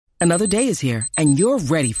Another day is here, and you're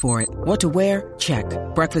ready for it. What to wear? Check.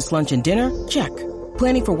 Breakfast, lunch, and dinner? Check.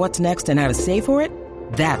 Planning for what's next and how to save for it?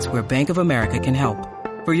 That's where Bank of America can help.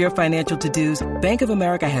 For your financial to-dos, Bank of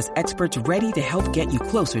America has experts ready to help get you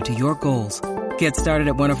closer to your goals. Get started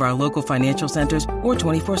at one of our local financial centers or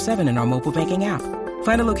 24/7 in our mobile banking app.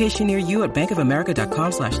 Find a location near you at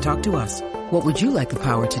bankofamerica.com/talktous. What would you like the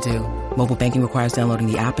power to do? Mobile banking requires downloading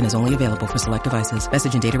the app and is only available for select devices.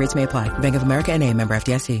 Message and data rates may apply. Bank of America N.A., member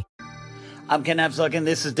FDIC. I'm Ken Napzok, and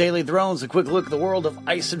this is Daily Thrones, a quick look at the world of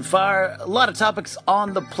ice and fire. A lot of topics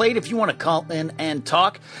on the plate. If you want to call in and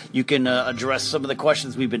talk, you can address some of the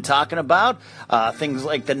questions we've been talking about. Things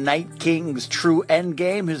like the Night King's true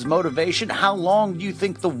endgame, his motivation. How long do you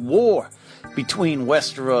think the war between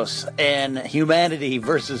Westeros and humanity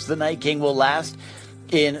versus the Night King will last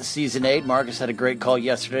in Season 8? Marcus had a great call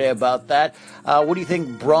yesterday about that. What do you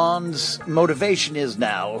think Bronn's motivation is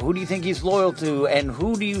now? Who do you think he's loyal to? And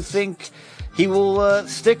who do you think he will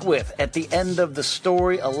stick with at the end of the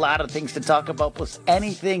story? A lot of things to talk about, plus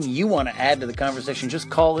anything you want to add to the conversation. Just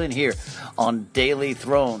call in here on Daily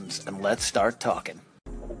Thrones, and let's start talking.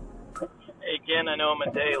 Hey, Ken, I know I'm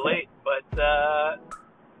a day late, but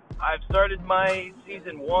I've started my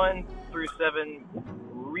Season 1 through 7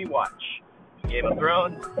 rewatch Game of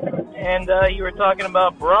Thrones, and you were talking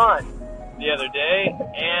about Bronn the other day,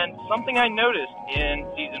 and something I noticed in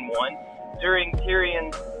Season 1 during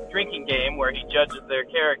Tyrion's drinking game where he judges their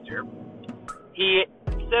character, he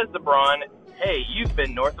says to Bronn, hey, you've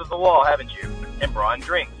been north of the wall, haven't you? And Bronn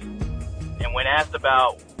drinks. And when asked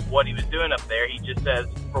about what he was doing up there, he just says,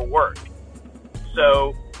 for work.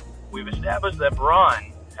 So we've established that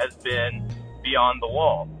Bronn has been beyond the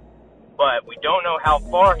wall, but we don't know how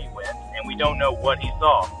far he went, and we don't know what he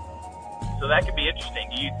saw. So that could be interesting.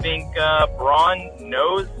 Do you think Bronn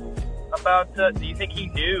knows about, do you think he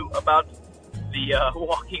knew about the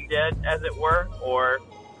Walking Dead, as it were, or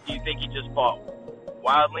do you think he just fought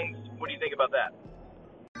wildlings? What do you think about that?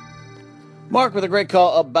 Mark with a great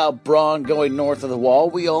call about Bronn going north of the wall.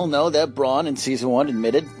 We all know that Bronn in Season 1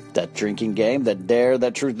 admitted that drinking game, that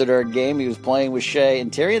Truth or Dare game he was playing with Shay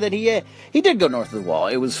and Tyrion, that he did go north of the wall.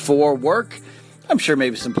 It was for work. I'm sure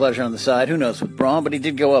maybe some pleasure on the side. Who knows with Bronn, but he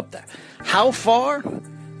did go up there. How far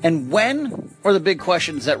and when are the big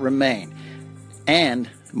questions that remain. And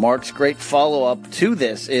Mark's great follow-up to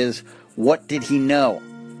this is, what did he know?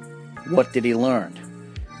 What did he learn?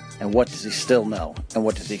 And what does he still know? And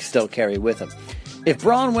what does he still carry with him? If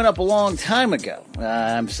Bronn went up a long time ago,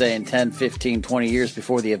 I'm saying 10, 15, 20 years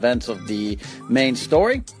before the events of the main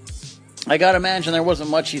story, I gotta imagine there wasn't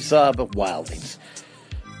much he saw but wildlings.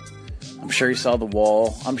 I'm sure he saw the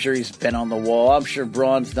wall. I'm sure he's been on the wall. I'm sure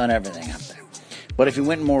Bronn's done everything up there. But if he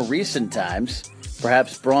went in more recent times,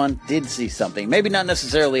 perhaps Bronn did see something. Maybe not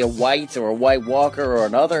necessarily a white or a white walker or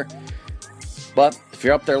another, but if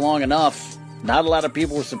you're up there long enough, not a lot of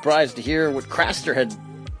people were surprised to hear what Craster had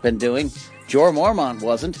been doing. Jorah Mormont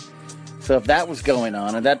wasn't. So if that was going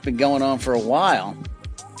on, and that'd been going on for a while,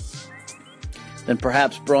 then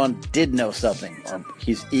perhaps Bronn did know something, or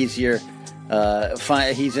he's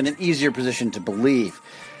in an easier position to believe.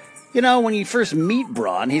 You know, when you first meet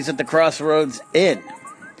Bronn, he's at the Crossroads Inn.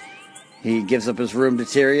 He gives up his room to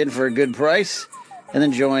Tyrion for a good price, and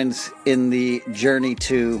then joins in the journey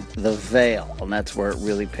to the Vale, and that's where it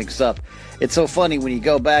really picks up. It's so funny when you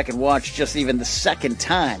go back and watch just even the second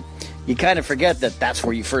time, you kind of forget that that's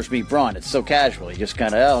where you first meet Bronn. It's so casual. You just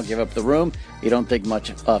kind of, give up the room. You don't think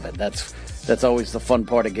much of it. That's always the fun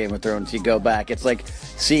part of Game of Thrones. You go back. It's like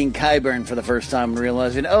seeing Qyburn for the first time and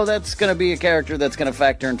realizing, that's going to be a character that's going to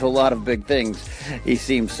factor into a lot of big things. He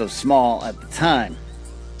seems so small at the time.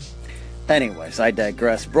 Anyways, I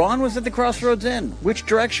digress. Bronn was at the Crossroads Inn. Which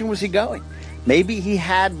direction was he going? Maybe he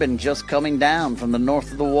had been just coming down from the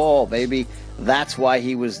north of the wall. Maybe that's why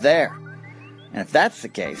he was there. And if that's the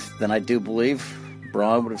case, then I do believe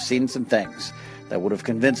Bronn would have seen some things that would have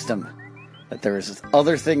convinced him that there is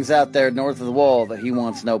other things out there north of the wall that he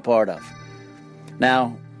wants no part of.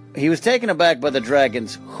 Now, he was taken aback by the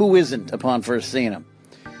dragons. Who isn't upon first seeing him?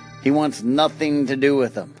 He wants nothing to do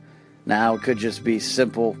with them. Now, it could just be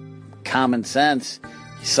simple common sense.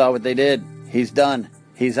 He saw what they did. He's done.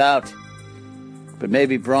 He's out. But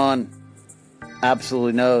maybe Bronn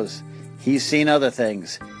absolutely knows. He's seen other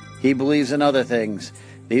things. He believes in other things.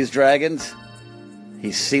 These dragons,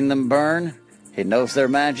 he's seen them burn. He knows their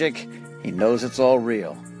magic. He knows it's all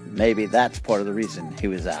real. Maybe that's part of the reason he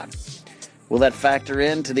was out. Will that factor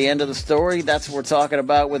in to the end of the story? That's what we're talking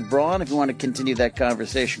about with Bronn. If you want to continue that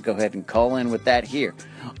conversation, go ahead and call in with that here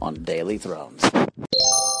on Daily Thrones.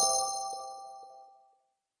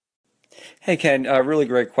 Hey, Ken, a really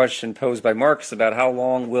great question posed by Marcus about how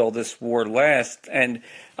long will this war last. And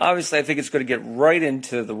obviously, I think it's going to get right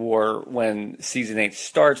into the war when Season 8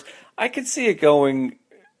 starts. I could see it going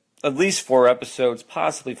at least 4 episodes,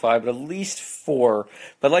 possibly 5, but at least 4.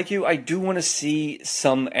 But like you, I do want to see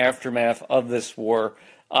some aftermath of this war.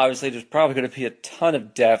 Obviously, there's probably going to be a ton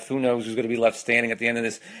of death. Who knows who's going to be left standing at the end of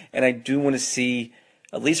this. And I do want to see,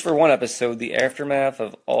 at least for 1 episode, the aftermath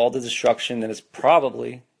of all the destruction that is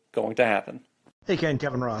probably going to happen. Hey, Ken,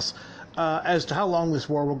 Kevin Ross. As to how long this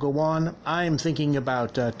war will go on, I'm thinking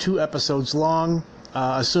about 2 episodes long.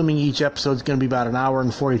 Assuming each episode is going to be about an hour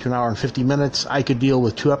and 40 to an hour and 50 minutes, I could deal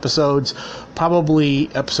with 2 episodes. Probably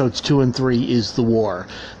episodes 2 and 3 is the war.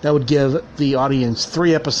 That would give the audience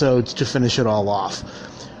 3 episodes to finish it all off.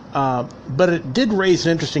 But it did raise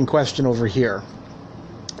an interesting question over here.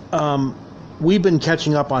 We've been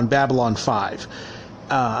catching up on Babylon 5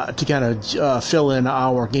 to kind of fill in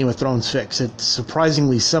our Game of Thrones fix. It's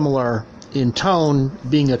surprisingly similar in tone,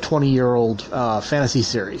 being a 20-year-old fantasy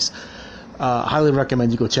series. Highly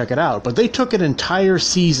recommend you go check it out. But they took an entire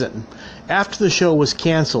season after the show was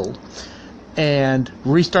canceled and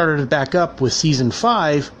restarted it back up with season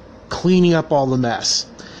 5, cleaning up all the mess.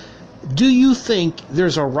 Do you think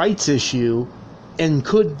there's a rights issue, and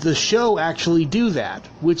could the show actually do that,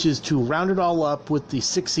 which is to round it all up with the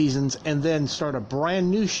 6 seasons and then start a brand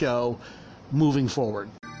new show moving forward?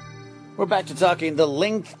 We're back to talking the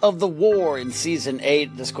length of the war in Season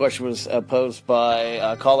 8. This question was posed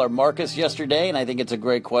by caller Marcus yesterday, and I think it's a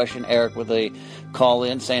great question. Eric with a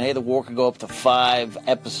call-in saying, hey, the war could go up to 5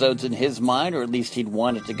 episodes in his mind, or at least he'd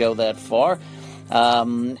want it to go that far.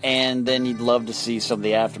 And then he'd love to see some of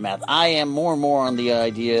the aftermath. I am more and more on the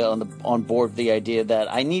idea, on board with the idea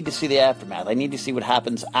that I need to see the aftermath. I need to see what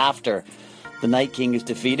happens after the Night King is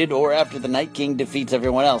defeated, or after the Night King defeats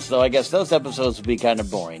everyone else. Though I guess those episodes would be kind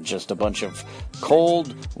of boring. Just a bunch of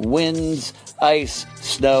cold winds, ice,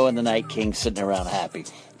 snow, and the Night King sitting around happy.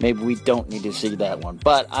 Maybe we don't need to see that one.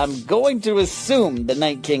 But I'm going to assume the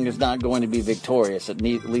Night King is not going to be victorious, at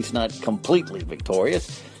least not completely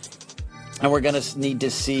victorious. And we're going to need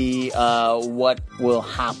to see what will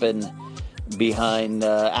happen behind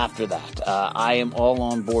after that. I am all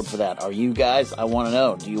on board for that. Are you guys? I want to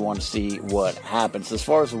know. Do you want to see what happens? As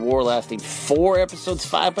far as the war lasting 4 episodes,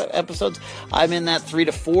 5 episodes, I'm in that 3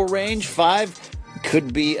 to 4 range. 5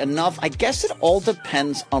 could be enough. I guess it all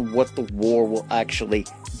depends on what the war will actually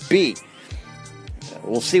be.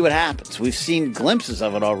 We'll see what happens. We've seen glimpses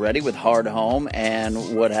of it already with Hardhome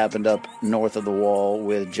and what happened up north of the wall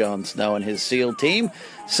with Jon Snow and his SEAL team.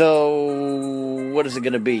 So what is it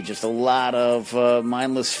going to be? Just a lot of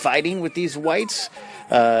mindless fighting with these whites?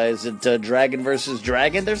 Is it dragon versus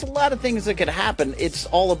dragon? There's a lot of things that could happen. It's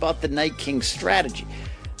all about the Night King's strategy.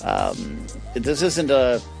 This isn't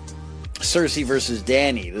a Cersei versus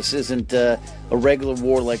Dany. This isn't a regular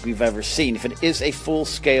war like we've ever seen. If it is a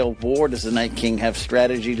full-scale war, does the Night King have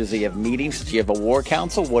strategy? Does he have meetings? Does he have a war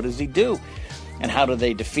council? What does he do? And how do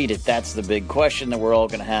they defeat it? That's the big question that we're all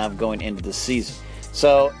going to have going into the season.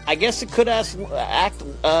 So I guess it could have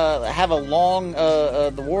a long,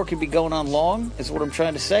 the war could be going on long, is what I'm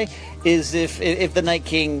trying to say, is if the Night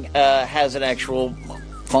King has an actual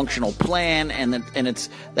functional plan and it's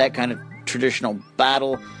that kind of traditional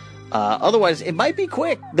battle. Otherwise, it might be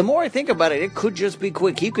quick. The more I think about it, it could just be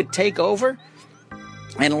quick. He could take over,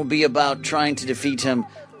 and it'll be about trying to defeat him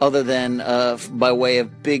other than by way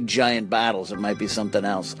of big, giant battles. It might be something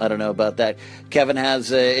else. I don't know about that. Kevin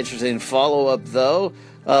has an interesting follow-up, though,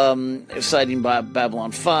 citing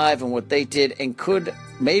Babylon 5 and what they did, and could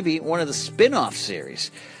maybe one of the spin-off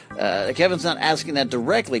series. Kevin's not asking that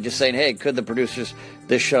directly, just saying, hey, could the producers,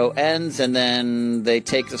 this show ends, and then they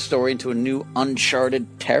take the story into a new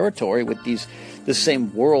uncharted territory with the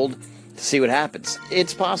same world to see what happens.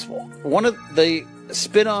 It's possible. One of the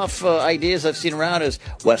spin-off ideas I've seen around is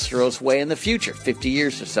Westeros way in the future, 50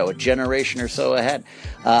 years or so, a generation or so ahead.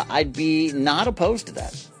 I'd be not opposed to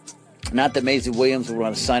that. Not that Maisie Williams would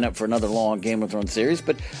want to sign up for another long Game of Thrones series,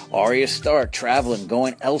 but Arya Stark traveling,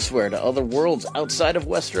 going elsewhere to other worlds outside of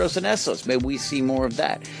Westeros and Essos. Maybe we see more of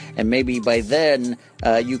that. And maybe by then,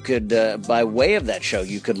 you could, by way of that show,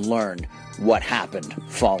 you could learn what happened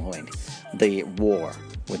following the war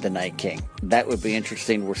with the Night King. That would be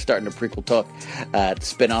interesting. We're starting a prequel talk,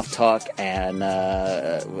 spin-off talk, and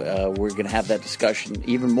we're going to have that discussion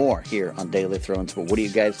even more here on Daily Thrones. But what do you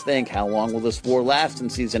guys think? How long will this war last in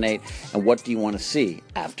Season 8? And what do you want to see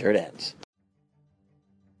after it ends?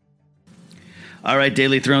 All right,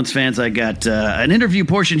 Daily Thrones fans, I got an interview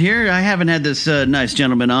portion here. I haven't had this nice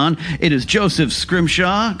gentleman on. It is Joseph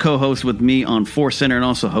Scrimshaw, co-host with me on Force Center and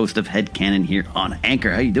also host of Headcanon here on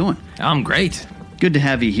Anchor. How you doing? I'm great. Good to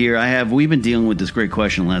have you here. We've been dealing with this great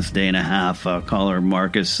question the last day and a half. Caller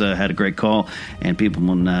Marcus had a great call, and people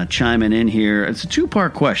been chiming in here. It's a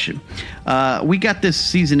two-part question. We got this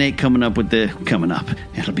season 8 coming up.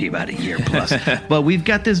 It'll be about a year plus. But we've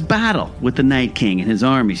got this battle with the Night King and his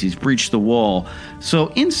armies. He's breached the wall. So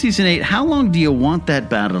in season 8, how long do you want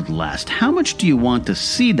that battle to last? How much do you want to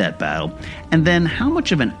see that battle? And then how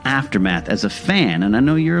much of an aftermath as a fan, and I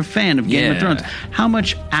know you're a fan of Game of Thrones, how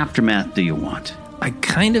much aftermath do you want? I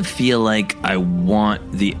kind of feel like I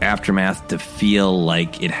want the aftermath to feel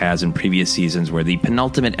like it has in previous seasons, where the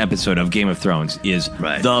penultimate episode of Game of Thrones is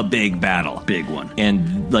the big battle. Big one.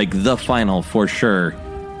 And like the final, for sure,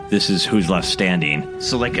 this is who's left standing.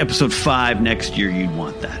 So like episode 5 next year, you'd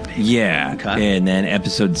want that. Maybe. Yeah. Okay. And then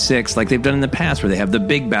episode 6, like they've done in the past, where they have the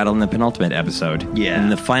big battle in the penultimate episode. Yeah.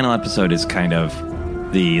 And the final episode is kind of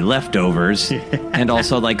the leftovers and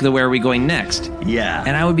also like the where are we going next. Yeah.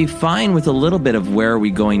 And I would be fine with a little bit of where are we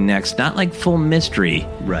going next, not like full mystery.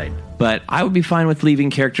 Right. But I would be fine with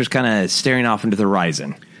leaving characters kind of staring off into the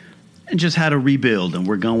horizon. And just how to rebuild, and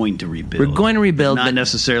we're going to rebuild. We're going to rebuild. Not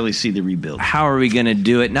necessarily see the rebuild. How are we going to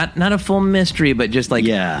do it? Not a full mystery, but just like,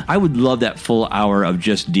 I would love that full hour of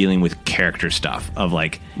just dealing with character stuff. Of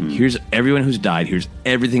like, here's everyone who's died. Here's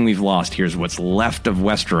everything we've lost. Here's what's left of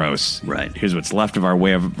Westeros. Right. Here's what's left of our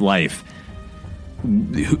way of life.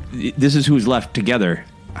 This is who's left together.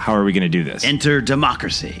 How are we going to do this? Enter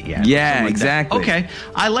democracy. Yeah, exactly. Okay,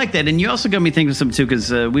 I like that, and you also got me thinking of something too, because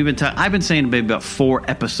I've been saying maybe about 4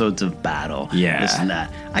 episodes of battle. Yeah, this and that.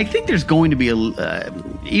 I think there's going to be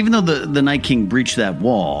even though the Night King breached that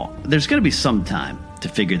wall, there's going to be some time to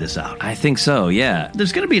figure this out. I think so. Yeah,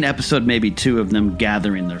 there's going to be an episode, maybe 2, of them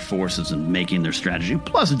gathering their forces and making their strategy,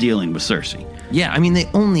 plus dealing with Cersei. Yeah, I mean, they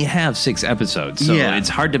only have 6 episodes, so it's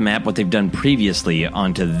hard to map what they've done previously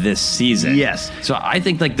onto this season. Yes. So I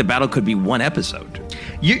think like the battle could be 1 episode.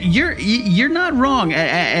 You're not wrong,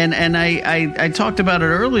 and I talked about it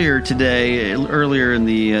earlier in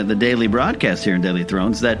the daily broadcast here in Daily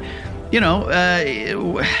Thrones, that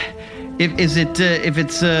if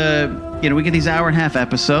it's we get these hour and a half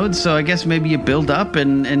episodes, so I guess maybe you build up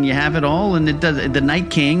and you have it all, and it does. The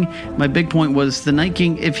Night King, my big point was the Night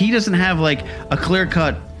King, if he doesn't have like a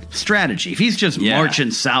clear-cut strategy, if he's just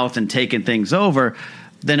marching south and taking things over,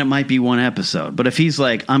 then it might be 1 episode. But if he's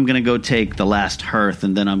like, I'm going to go take the last hearth,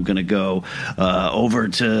 and then I'm going to go over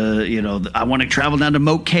to, I want to travel down to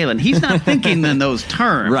Moat Cailin. He's not thinking in those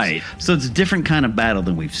terms. Right. So it's a different kind of battle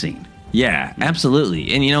than we've seen. Yeah,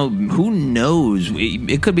 absolutely. And, who knows?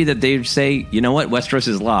 It could be that they say, you know what, Westeros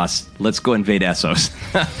is lost. Let's go invade Essos.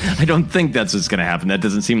 I don't think that's what's going to happen. That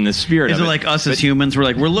doesn't seem in the spirit of it. Is it like us as humans?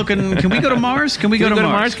 We're looking, can we go to Mars? Can we go to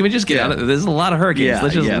Mars? Can we just get out of it? There's a lot of hurricanes.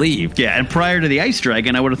 Let's just leave. Yeah, and prior to the Ice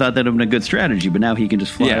Dragon, I would have thought that would have been a good strategy, but now he can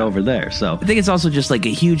just fly over there. So I think it's also just like a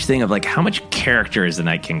huge thing of like, how much character is the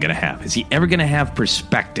Night King going to have? Is he ever going to have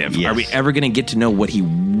perspective? Yes. Are we ever going to get to know what he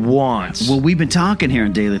wants? Well, we've been talking here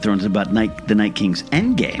in Daily Thrones about the Night King's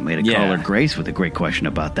endgame. We had a caller, Grace, with a great question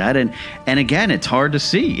about that. And again, it's hard to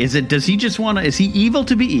see. Is he evil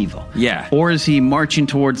to be evil? Yeah. Or is he marching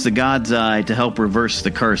towards the God's Eye to help reverse the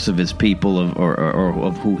curse of his people or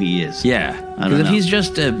of who he is? Yeah. Because if he's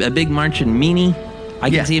just a big marching meanie, I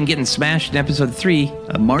can see him getting smashed in episode 3.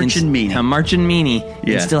 A marching meanie.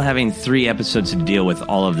 And still having 3 episodes to deal with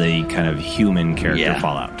all of the kind of human character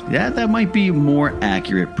fallout. Yeah, that might be a more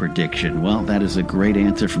accurate prediction. Well, that is a great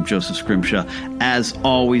answer from Joseph Scrimshaw. As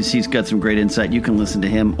always, he's got some great insight. You can listen to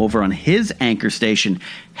him over on his anchor station,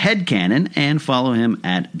 Headcanon, and follow him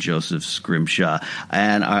at Joseph Scrimshaw.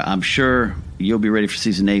 And I'm sure you'll be ready for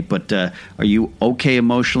season 8, but are you okay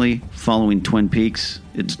emotionally following Twin Peaks?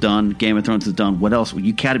 It's done. Game of Thrones is done. What else?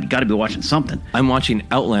 You got to be watching something. I'm watching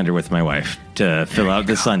Outlander with my wife to fill out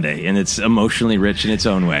the Sunday, and it's emotionally rich in its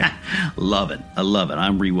own way. Love it. I love it.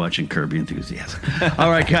 I'm rewatching Curb Your Enthusiasm.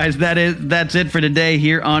 All right, guys, that's it for today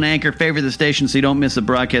here on Anchor. Favorite the station so you don't miss the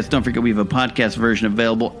broadcast. Don't forget we have a podcast version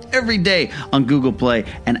available every day on Google Play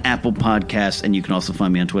and Apple Podcasts, and you can also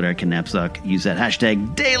find me on Twitter at KnapSuck. Use that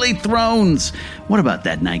hashtag Daily Thrones. What about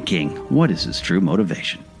that Night King? What is his true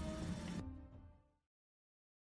motivation?